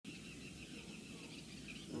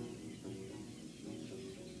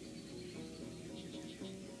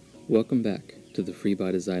Welcome back to the Free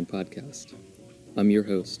by Design podcast. I'm your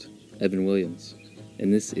host, Evan Williams,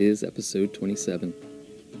 and this is episode 27.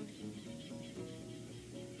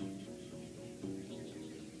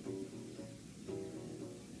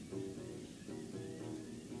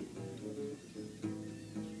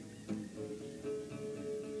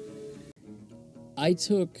 I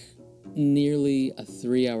took nearly a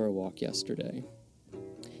 3-hour walk yesterday,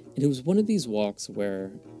 and it was one of these walks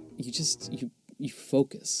where you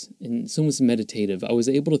focus, and it's almost meditative. I was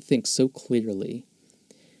able to think so clearly.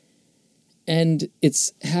 And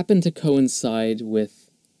it's happened to coincide with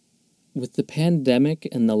the pandemic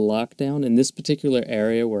and the lockdown in this particular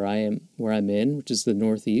area where I'm in, which is the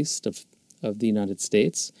northeast of the United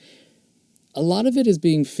States. A lot of it is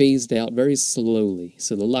being phased out very slowly.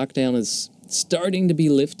 So the lockdown is starting to be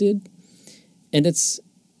lifted, and it's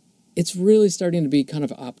really starting to be kind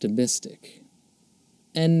of optimistic.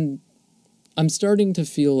 And I'm starting to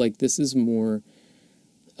feel like this is more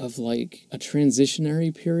of like a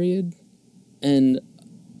transitionary period and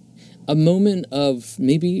a moment of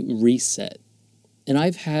maybe reset. And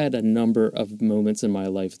I've had a number of moments in my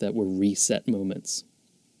life that were reset moments.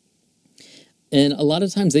 And a lot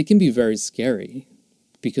of times they can be very scary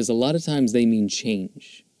because a lot of times they mean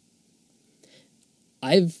change.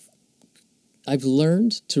 I've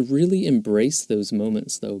learned to really embrace those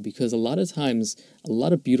moments, though, because a lot of times, a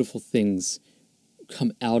lot of beautiful things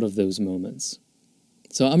come out of those moments.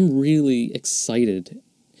 So I'm really excited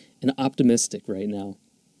and optimistic right now.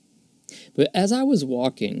 But as I was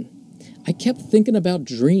walking, I kept thinking about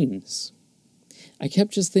dreams. I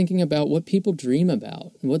kept just thinking about what people dream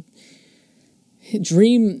about. What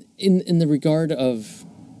dream in the regard of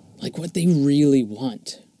like what they really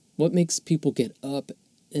want. What makes people get up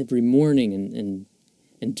every morning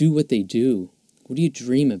and do what they do? What do you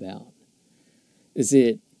dream about? Is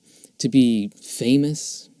it to be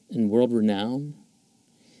famous and world renowned?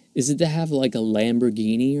 Is it to have like a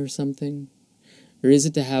Lamborghini or something? Or is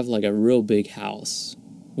it to have like a real big house?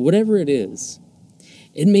 Whatever it is,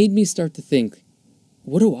 it made me start to think,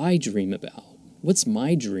 what do I dream about? What's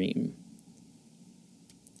my dream?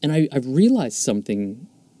 And I realized something,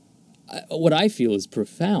 what I feel is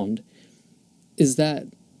profound, is that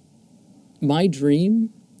my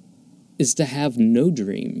dream is to have no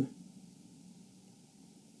dream.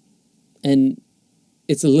 And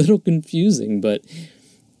it's a little confusing, but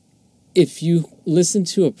if you listen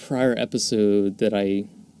to a prior episode that I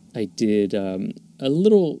did, a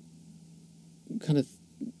little kind of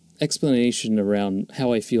explanation around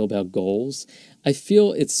how I feel about goals, I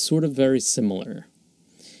feel it's sort of very similar.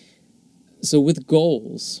 So with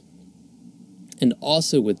goals, and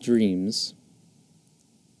also with dreams,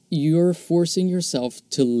 you're forcing yourself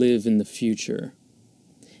to live in the future.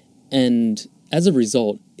 And as a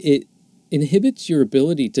result, it inhibits your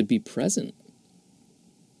ability to be present.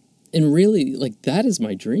 And really, like, that is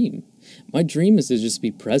my dream. My dream is to just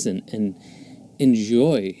be present and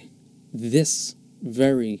enjoy this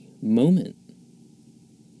very moment.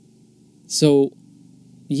 So,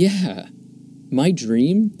 yeah, my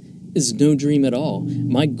dream is no dream at all.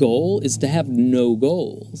 My goal is to have no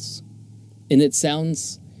goals. And it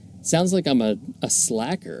sounds like I'm a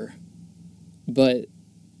slacker, but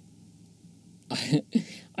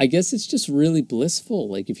I guess it's just really blissful.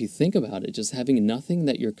 Like, if you think about it, just having nothing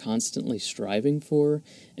that you're constantly striving for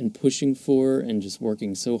and pushing for and just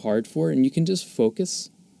working so hard for, and you can just focus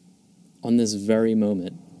on this very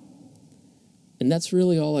moment. And that's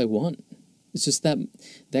really all I want. It's just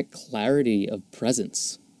that clarity of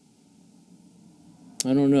presence.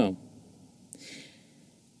 I don't know.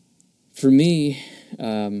 For me,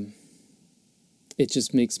 it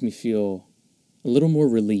just makes me feel a little more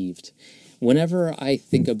relieved. Whenever I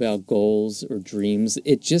think about goals or dreams,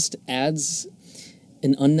 it just adds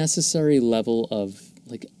an unnecessary level of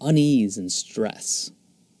like unease and stress.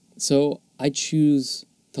 So I choose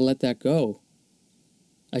to let that go.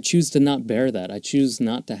 I choose to not bear that. I choose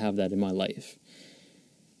not to have that in my life.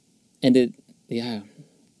 And I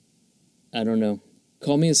don't know.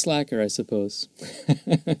 Call me a slacker, I suppose.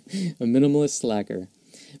 A minimalist slacker.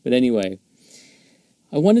 But anyway,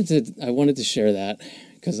 I wanted to share that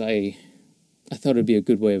because I thought it'd be a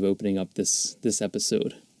good way of opening up this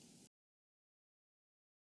episode.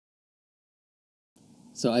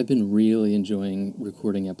 So I've been really enjoying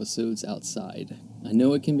recording episodes outside. I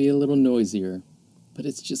know it can be a little noisier, but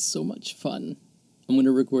it's just so much fun. I'm going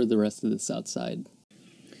to record the rest of this outside.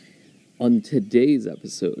 On today's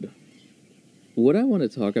episode, what I want to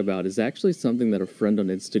talk about is actually something that a friend on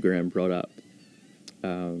Instagram brought up.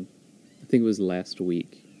 I think it was last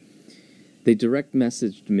week. They direct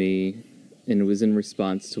messaged me, and it was in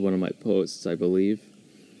response to one of my posts, I believe.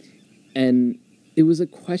 And it was a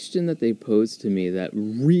question that they posed to me that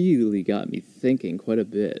really got me thinking quite a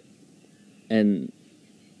bit. And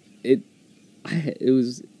it it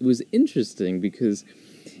was interesting because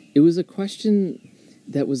it was a question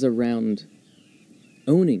that was around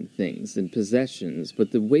owning things and possessions,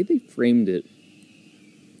 but the way they framed it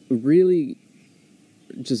really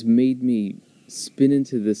just made me spin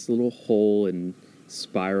into this little hole and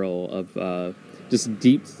spiral of just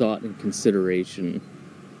deep thought and consideration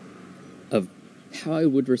of how I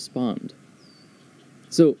would respond.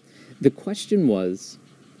 So the question was,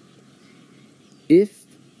 if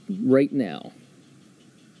right now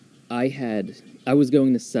I was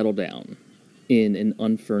going to settle down in an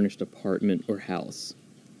unfurnished apartment or house,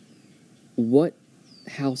 what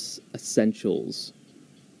house essentials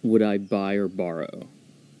would I buy or borrow?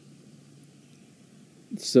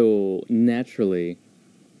 So naturally,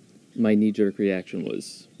 my knee-jerk reaction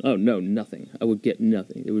was, oh no, nothing. I would get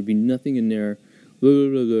nothing. There would be nothing in there. Blah, blah,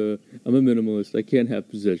 blah, blah. I'm a minimalist. I can't have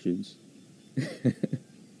possessions.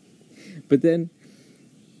 But then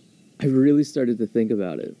I really started to think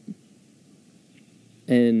about it.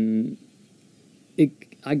 And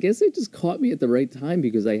I guess it just caught me at the right time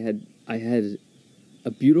because I had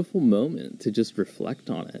a beautiful moment to just reflect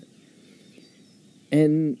on it.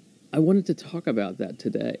 And I wanted to talk about that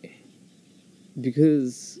today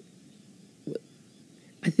because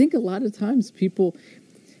I think a lot of times people,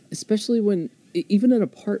 especially even an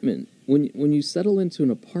apartment, when you settle into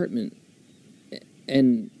an apartment,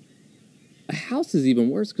 and a house is even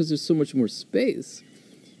worse because there's so much more space.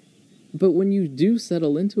 But when you do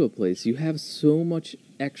settle into a place, you have so much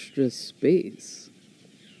extra space.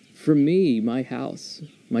 For me, my house,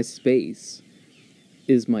 my space,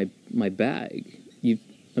 is my bag.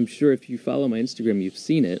 I'm sure if you follow my Instagram, you've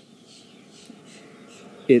seen it.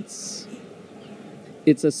 It's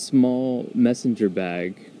a small messenger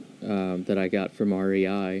bag that I got from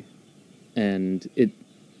REI, and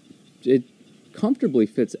it comfortably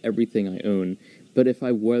fits everything I own. But if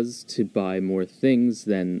I was to buy more things,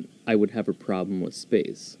 then I would have a problem with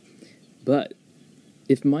space. But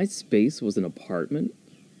if my space was an apartment,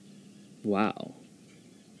 wow.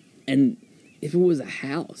 And if it was a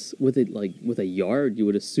house with a yard, you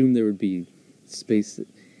would assume there would be space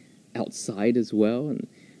outside as well. And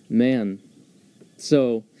man,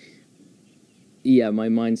 so yeah, my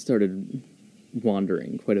mind started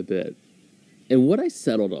wandering quite a bit. And what I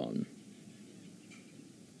settled on,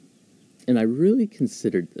 and I really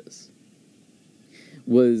considered this,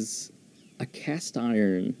 was a cast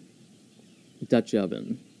iron Dutch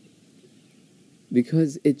oven.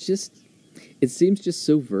 Because it seems just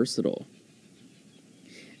so versatile.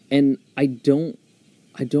 And I don't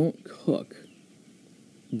cook,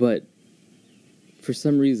 but for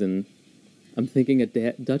some reason, I'm thinking a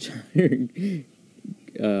Dutch iron,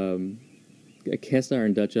 a cast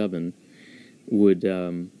iron Dutch oven would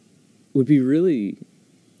be really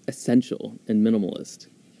essential and minimalist.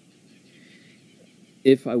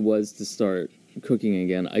 If I was to start cooking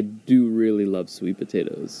again, I do really love sweet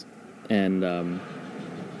potatoes, and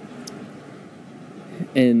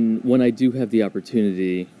when I do have the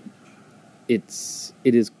opportunity, it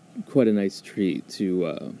is quite a nice treat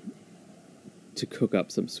to cook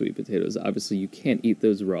up some sweet potatoes. Obviously, you can't eat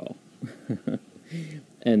those raw.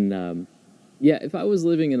 And yeah, if I was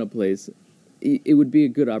living in a place, it would be a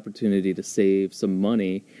good opportunity to save some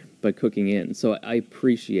money by cooking in. So I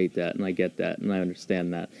appreciate that, and I get that, and I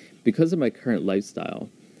understand that. Because of my current lifestyle,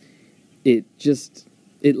 it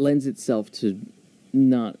lends itself to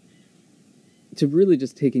really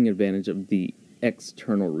just taking advantage of the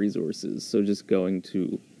external resources. So just going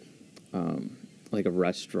to like a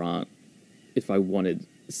restaurant if I wanted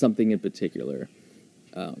something in particular.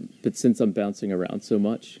 But since I'm bouncing around so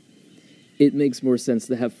much, it makes more sense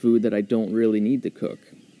to have food that I don't really need to cook.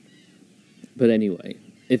 But anyway,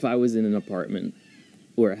 if I was in an apartment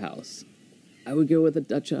or a house, I would go with a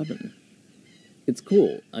Dutch oven. It's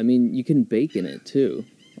cool. I mean, you can bake in it too,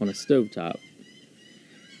 on a stovetop.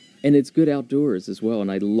 And it's good outdoors as well,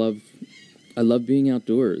 and I love being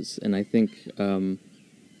outdoors. And I think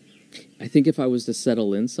if I was to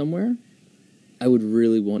settle in somewhere, I would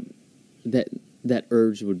really want that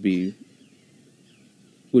urge would be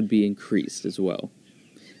increased as well.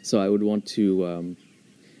 So I would want to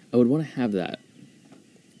have that.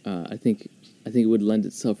 I think it would lend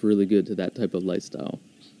itself really good to that type of lifestyle.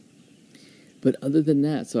 But other than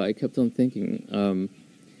that, so I kept on thinking.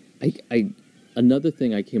 Another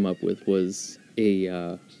thing I came up with was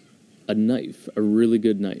a knife, a really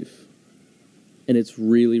good knife, and it's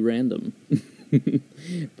really random.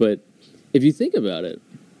 But if you think about it,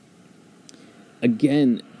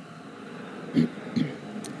 again,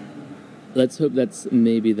 Let's hope that's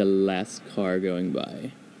maybe the last car going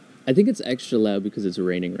by. I think it's extra loud because it's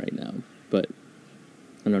raining right now, but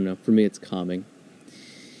I don't know. For me, it's calming.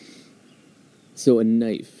 So a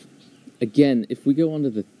knife. Again, if we go on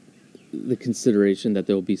to the consideration that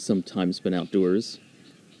there will be some time spent outdoors,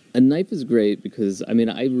 a knife is great because I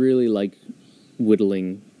really like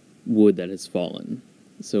whittling wood that has fallen.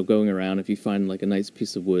 So going around, if you find like a nice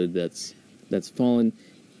piece of wood that's fallen,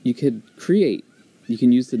 you could create. You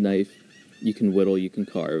can use the knife. You can whittle. You can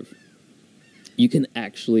carve. You can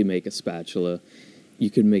actually make a spatula. You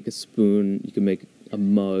can make a spoon. You can make a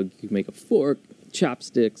mug. You can make a fork,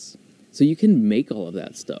 chopsticks. So you can make all of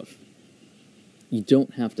that stuff. You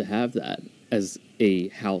don't have to have that as a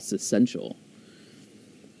house essential.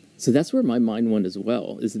 So that's where my mind went as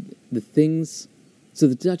well, is the things. So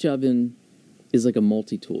the Dutch oven is like a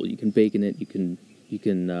multi-tool. You can bake in it, you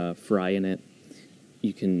can fry in it,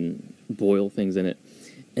 you can boil things in it.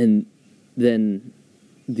 And then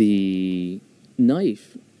the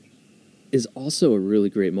knife is also a really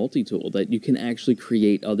great multi-tool that you can actually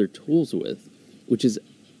create other tools with, which is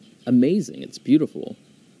amazing. It's beautiful.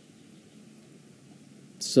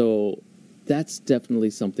 So that's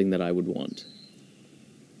definitely something that I would want.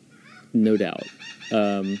 No doubt.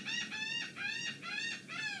 That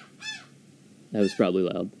was probably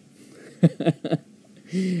loud.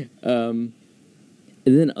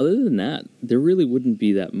 And then other than that, there really wouldn't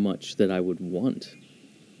be that much that I would want.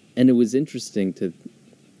 And it was interesting to,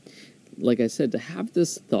 like I said, to have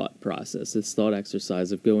this thought process, this thought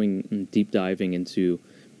exercise of going and deep diving into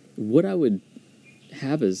what I would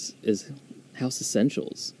have as house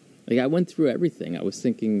essentials. Like I went through everything. I was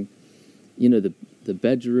thinking, the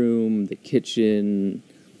bedroom, the kitchen,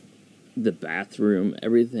 the bathroom,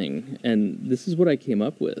 everything. And this is what I came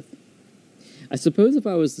up with. I suppose if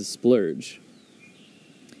I was to splurge,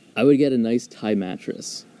 I would get a nice Thai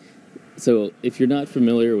mattress. So if you're not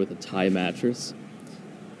familiar with a Thai mattress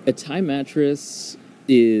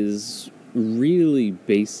is really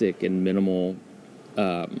basic and minimal,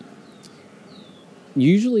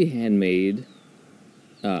 usually handmade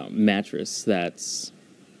mattress that's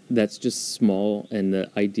just small, and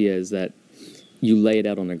the idea is that you lay it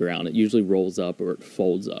out on the ground. It usually rolls up or it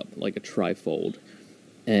folds up like a trifold.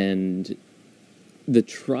 And the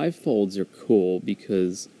trifolds are cool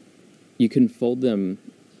because you can fold them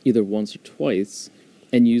either once or twice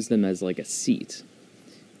and use them as like a seat.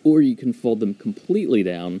 Or you can fold them completely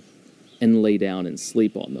down and lay down and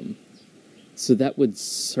sleep on them. So that would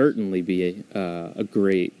certainly be a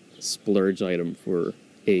great splurge item for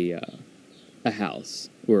a house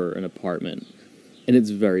or an apartment. And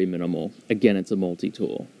it's very minimal. Again, it's a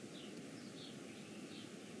multi-tool.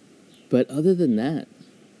 But other than that,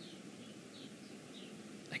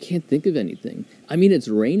 I can't think of anything. I mean, it's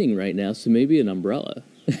raining right now, so maybe an umbrella.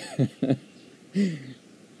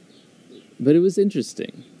 But it was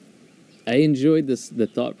interesting. I enjoyed the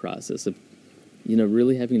thought process of,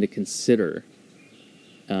 really having to consider,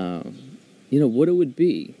 what it would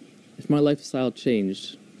be if my lifestyle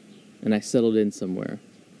changed and I settled in somewhere.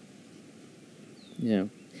 Yeah.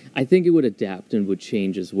 I think it would adapt and would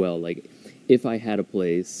change as well. Like, if I had a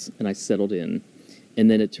place and I settled in, and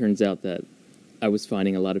then it turns out that I was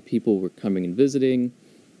finding a lot of people were coming and visiting,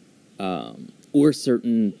 or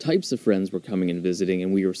certain types of friends were coming and visiting,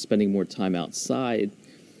 and we were spending more time outside,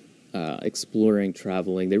 exploring,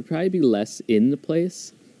 traveling, there would probably be less in the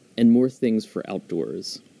place and more things for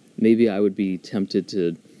outdoors. Maybe I would be tempted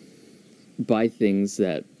to buy things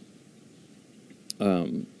that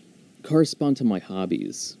correspond to my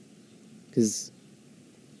hobbies. Because,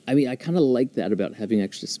 I kind of like that about having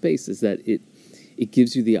extra space, is that it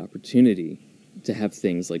gives you the opportunity to have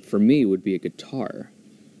things like, for me, would be a guitar,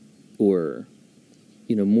 or,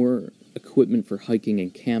 more equipment for hiking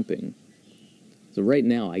and camping. So right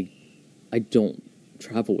now, I don't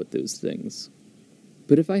travel with those things.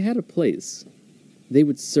 But if I had a place, they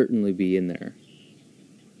would certainly be in there.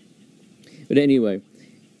 But anyway,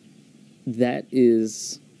 that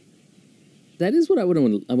is what I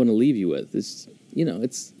want to leave you with. Is,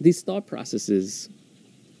 it's these thought processes,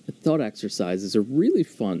 thought exercises are really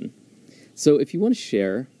fun. So if you want to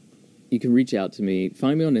share, you can reach out to me.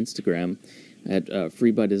 Find me on Instagram at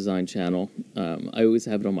Free by Design channel. I always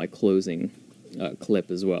have it on my closing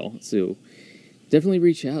clip as well. So definitely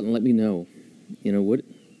reach out and let me know.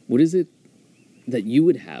 What is it that you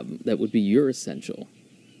would have that would be your essential?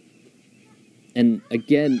 And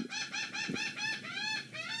again,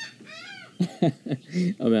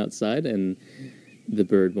 I'm outside and the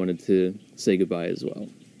bird wanted to say goodbye as well.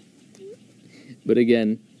 But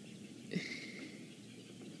again,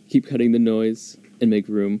 keep cutting the noise and make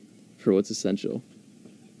room for what's essential.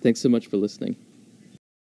 Thanks so much for listening.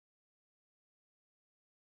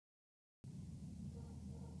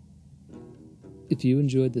 If you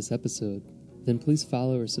enjoyed this episode, then please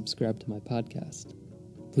follow or subscribe to my podcast.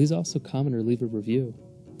 Please also comment or leave a review.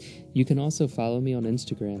 You can also follow me on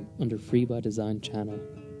Instagram under Free by Design channel.